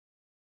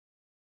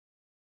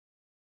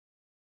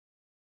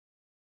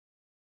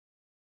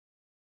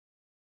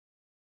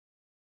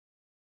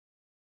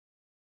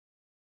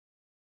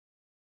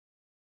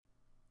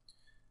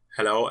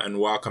Hello and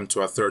welcome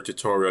to our third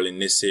tutorial in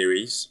this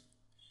series.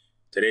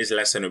 Today's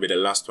lesson will be the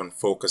last one,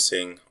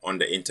 focusing on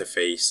the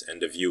interface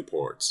and the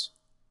viewports.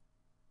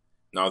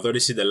 Now, although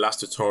this is the last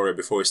tutorial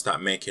before we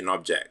start making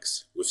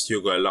objects, we've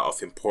still got a lot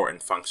of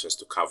important functions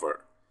to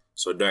cover,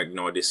 so don't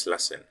ignore this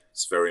lesson,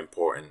 it's very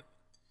important.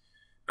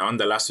 Now, in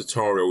the last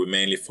tutorial, we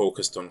mainly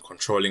focused on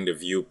controlling the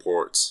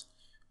viewports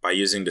by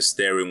using the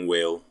steering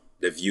wheel,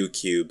 the view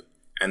cube,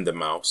 and the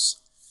mouse.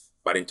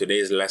 But in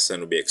today's lesson,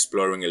 we'll be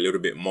exploring a little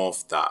bit more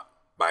of that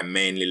by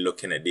mainly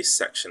looking at this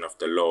section of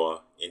the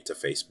lower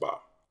interface bar.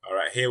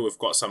 Alright, here we've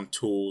got some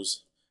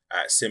tools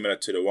similar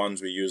to the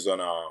ones we use on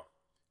our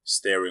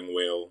steering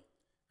wheel,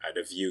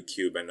 the view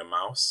cube and the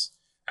mouse,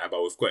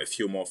 but we've got a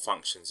few more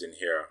functions in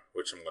here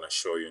which I'm going to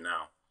show you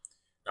now.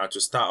 Now, to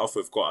start off,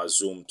 we've got a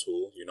zoom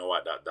tool. You know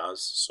what that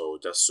does, so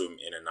just zoom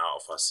in and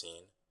out of our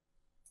scene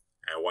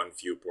and one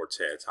viewport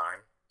at a time.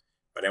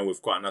 But then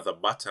we've got another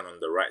button on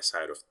the right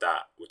side of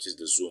that, which is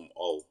the zoom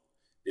all.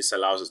 This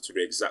allows us to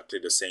do exactly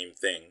the same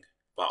thing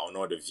but on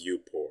all the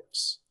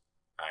viewports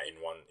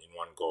in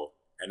one go.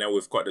 And then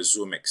we've got the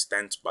zoom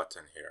extent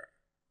button here.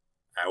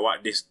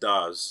 What this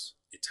does,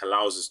 it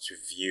allows us to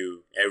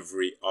view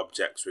every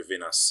object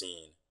within a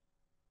scene.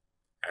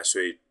 So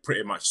it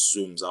pretty much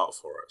zooms out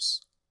for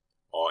us.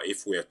 Or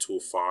if we are too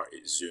far,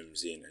 it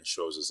zooms in and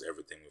shows us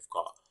everything we've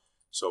got.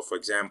 So for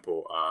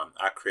example,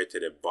 I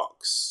created a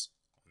box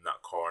in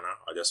that corner.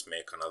 I'll just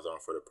make another one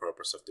for the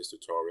purpose of this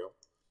tutorial.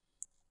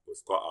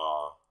 We've got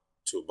our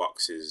two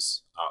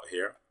boxes out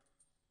here.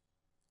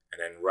 And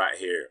then right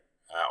here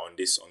on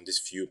this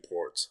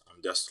viewport,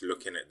 I'm just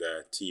looking at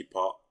the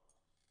teapot.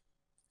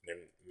 And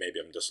then maybe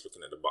I'm just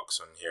looking at the box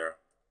on here,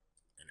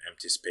 an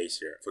empty space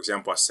here. For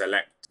example, I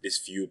select this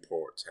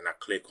viewport and I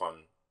click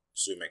on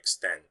zoom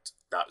extent.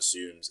 That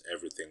zooms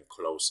everything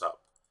close up.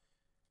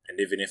 And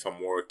even if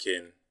I'm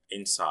working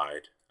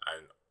inside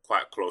and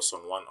quite close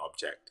on one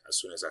object, as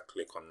soon as I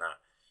click on that,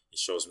 it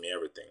shows me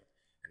everything.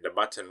 And the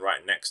button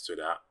right next to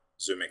that,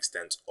 zoom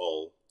extent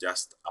all,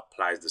 just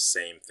applies the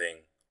same thing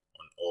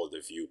on all the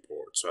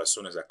viewports. So as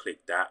soon as I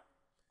click that,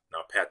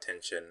 now pay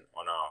attention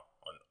on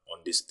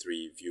these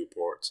three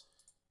viewports,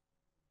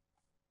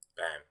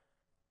 bam,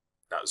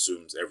 that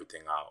zooms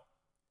everything out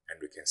and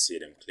we can see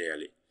them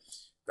clearly.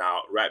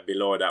 Now right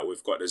below that,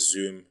 we've got the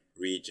zoom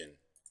region.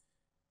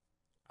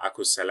 I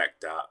could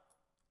select that,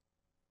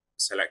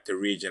 select the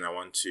region I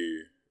want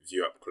to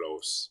view up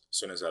close. As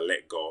soon as I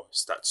let go, it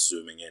starts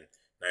zooming in.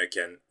 Now you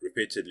can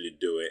repeatedly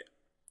do it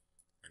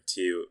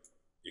until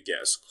you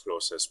get as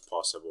close as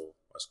possible,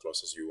 as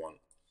close as you want.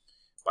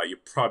 But you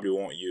probably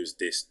won't use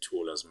this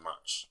tool as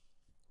much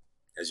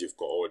as you've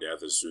got all the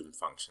other zoom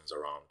functions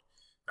around.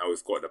 Now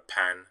we've got the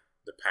pan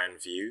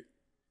view.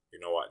 You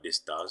know what this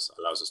does?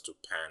 Allows us to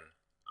pan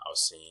our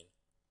scene.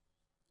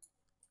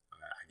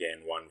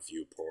 Again, one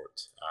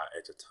viewport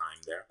at a time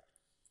there.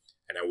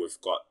 And then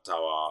we've got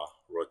our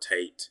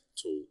rotate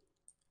tool.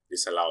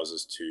 This allows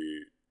us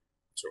to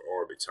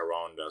orbit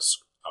around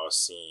our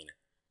scene.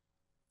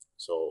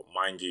 So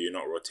mind you, you're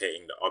not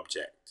rotating the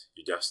object,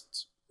 you're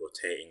just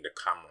rotating the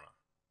camera,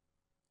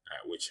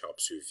 which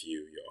helps you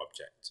view your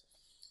object.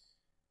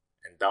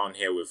 And down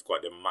here we've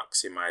got the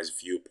maximize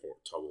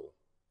viewport toggle.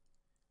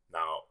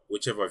 Now,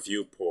 whichever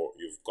viewport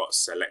you've got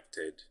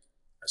selected,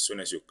 as soon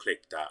as you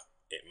click that,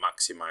 it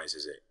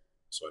maximizes it.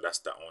 So that's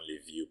the only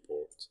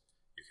viewport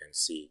you can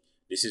see.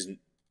 This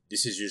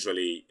is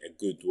usually a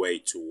good way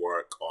to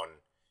work on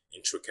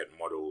intricate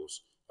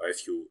models, or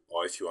if you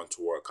want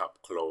to work up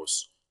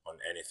close on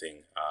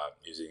anything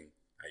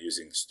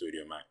using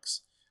Studio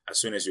Max. As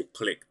soon as you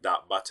click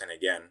that button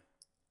again,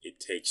 it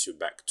takes you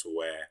back to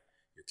where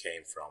you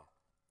came from.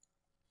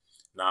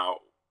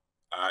 Now,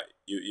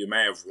 you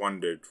may have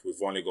wondered,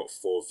 we've only got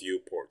 4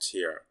 viewports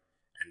here,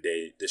 and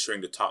they're showing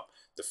the top,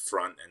 the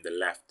front, and the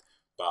left.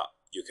 But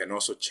you can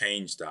also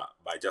change that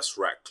by just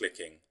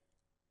right-clicking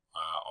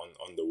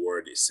on the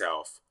word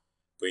itself,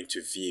 going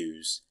to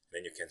Views,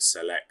 then you can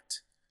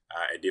select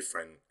a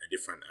different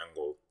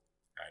angle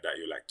that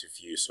you like to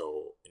view.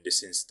 So in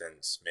this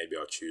instance, maybe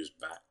I'll choose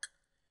back,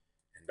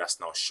 and that's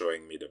now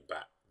showing me the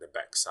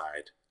back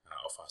side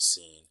of our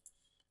scene.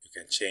 You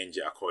can change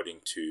it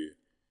according to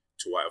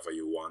whatever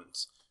you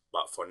want,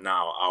 but for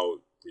now I'll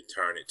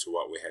return it to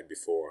what we had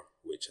before,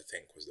 which I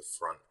think was the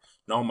front.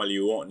 Normally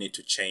you won't need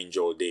to change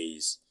all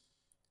these,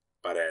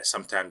 but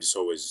sometimes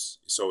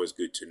it's always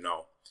good to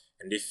know.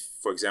 And if,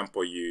 for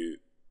example, you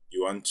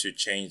want to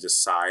change the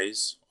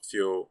size of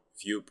your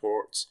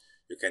viewports,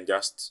 you can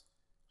just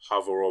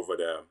hover over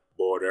the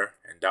border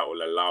and that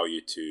will allow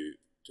you to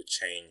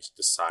change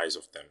the size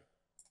of them.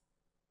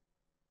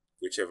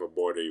 Whichever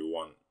border you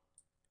want,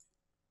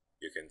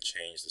 you can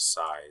change the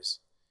size.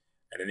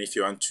 And then if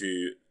you want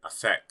to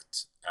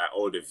affect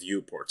all the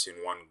viewports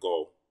in one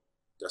go,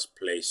 just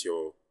place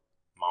your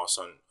mouse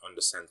on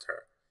the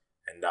center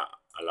and that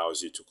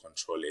allows you to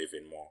control it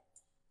even more.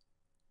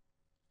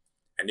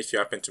 And if you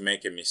happen to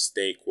make a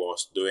mistake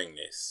whilst doing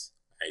this,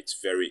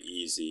 it's very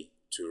easy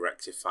to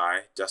rectify.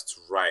 Just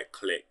right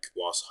click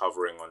whilst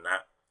hovering on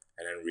that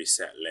and then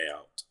reset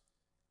layout.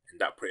 and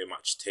that pretty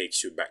much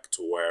takes you back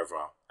to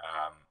wherever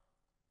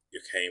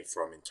you came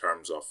from in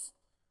terms of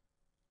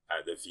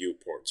the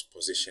viewport's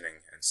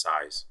positioning and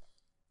size.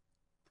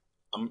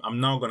 I'm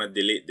now going to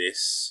delete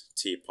this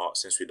teapot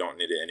since we don't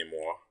need it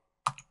anymore.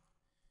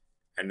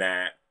 And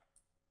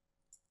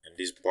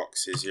these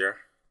boxes here.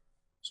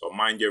 So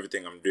mind you,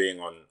 everything I'm doing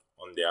on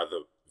the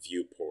other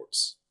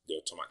viewports, they're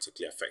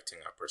automatically affecting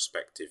our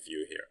perspective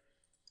view here.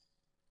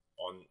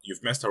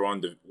 You've messed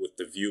around with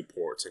the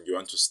viewports and you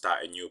want to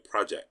start a new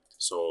project.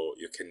 So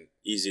you can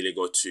easily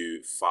go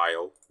to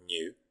File,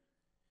 New.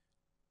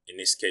 In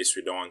this case,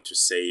 we don't want to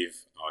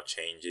save our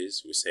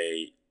changes. We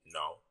say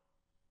no.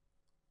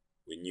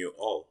 We new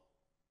all.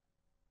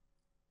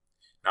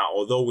 Now,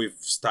 although we've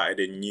started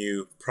a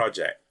new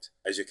project,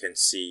 as you can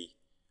see,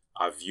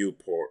 our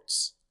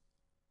viewports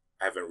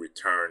haven't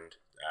returned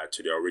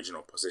to the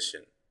original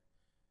position.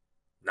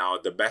 Now,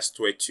 the best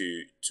way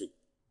to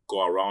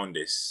go around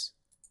this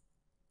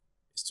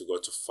is to go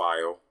to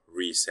File,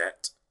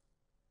 Reset.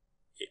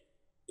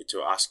 It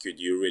will ask you,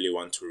 do you really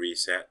want to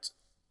reset?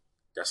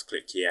 Just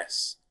click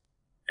yes,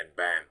 and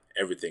bam,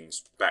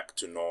 everything's back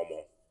to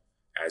normal,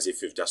 as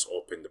if you've just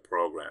opened the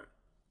program.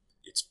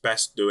 It's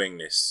best doing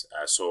this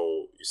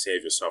so you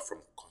save yourself from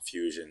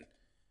confusion,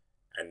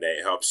 and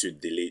it helps you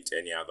delete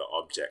any other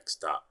objects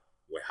that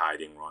were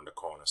hiding around the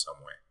corner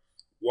somewhere.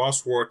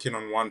 Whilst working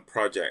on one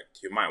project,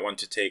 you might want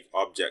to take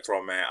objects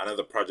from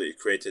another project you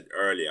created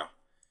earlier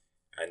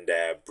and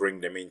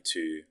bring them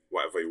into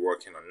whatever you're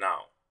working on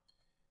now.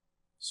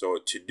 So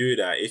to do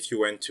that, if you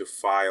went to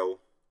File,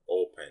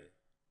 Open,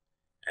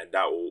 and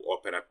that will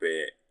open up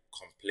a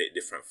complete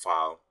different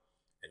file,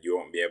 and you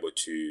won't be able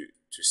to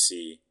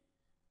see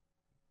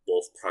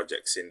both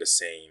projects in the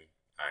same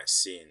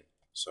scene,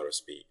 so to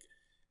speak.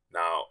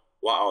 Now,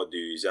 what I'll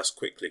do is just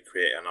quickly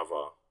create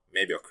another,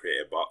 maybe I'll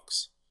create a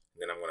box,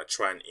 and then I'm going to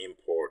try and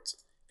import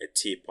a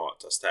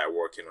teapot I started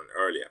working on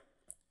earlier.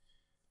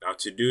 Now,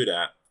 to do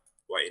that,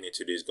 what you need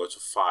to do is go to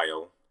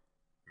File,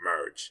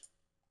 Merge.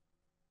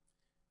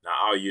 Now,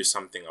 I'll use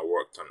something I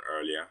worked on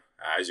earlier.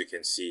 As you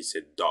can see, it's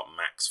a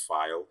 .max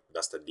file.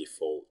 That's the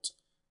default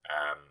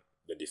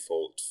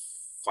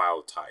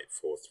file type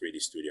for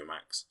 3D Studio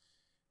Max.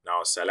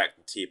 Now, select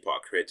the teapot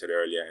I created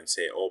earlier and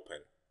say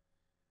Open.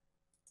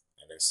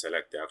 And then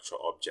select the actual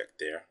object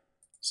there.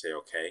 Say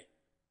OK.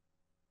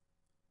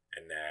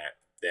 And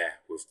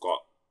there, we've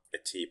got a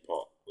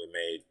teapot we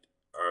made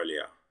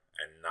earlier.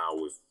 And now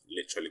we've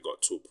literally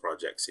got two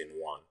projects in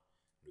one.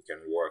 We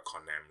can work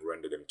on them,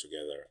 render them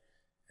together,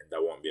 and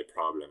that won't be a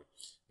problem.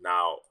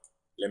 Now,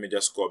 let me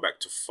just go back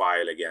to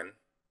File again.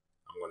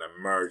 I'm going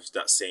to merge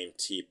that same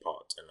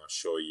teapot and I'll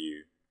show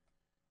you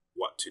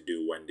what to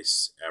do when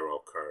this error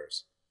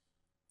occurs.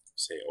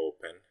 Say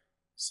Open,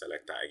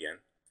 select that again.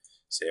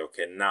 Say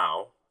OK.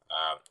 Now,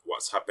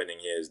 what's happening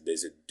here is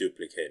there's a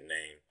duplicate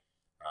name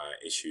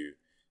issue.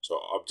 So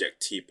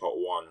object teapot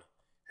 1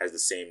 has the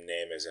same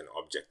name as an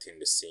object in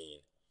the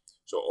scene.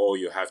 So all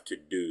you have to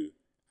do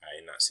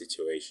in that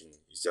situation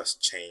is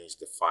just change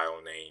the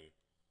file name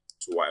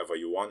to whatever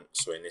you want.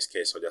 So in this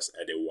case, I'll just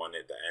add a 1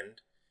 at the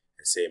end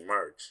and say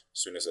merge. As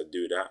soon as I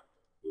do that,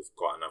 we've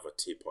got another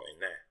teapot in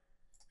there.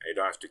 And you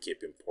don't have to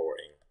keep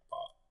importing,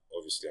 but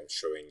obviously I'm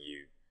showing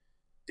you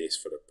this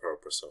for the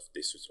purpose of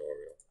this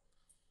tutorial.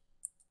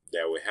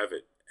 There we have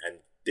it. And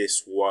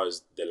this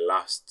was the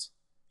last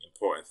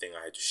important thing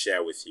I had to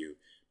share with you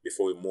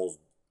before we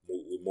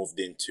moved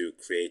into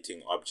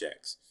creating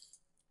objects.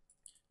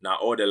 Now,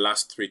 all the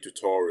last 3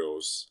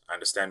 tutorials, I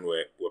understand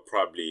were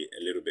probably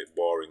a little bit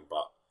boring,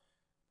 but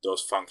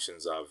those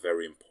functions are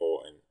very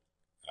important.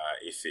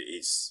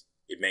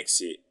 It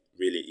makes it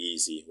really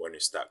easy when you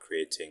start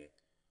creating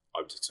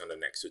objects on the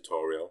next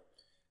tutorial.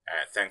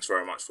 Thanks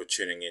very much for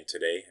tuning in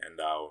today, and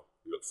I'll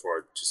look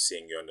forward to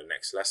seeing you on the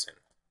next lesson.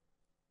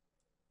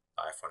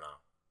 Bye for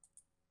now.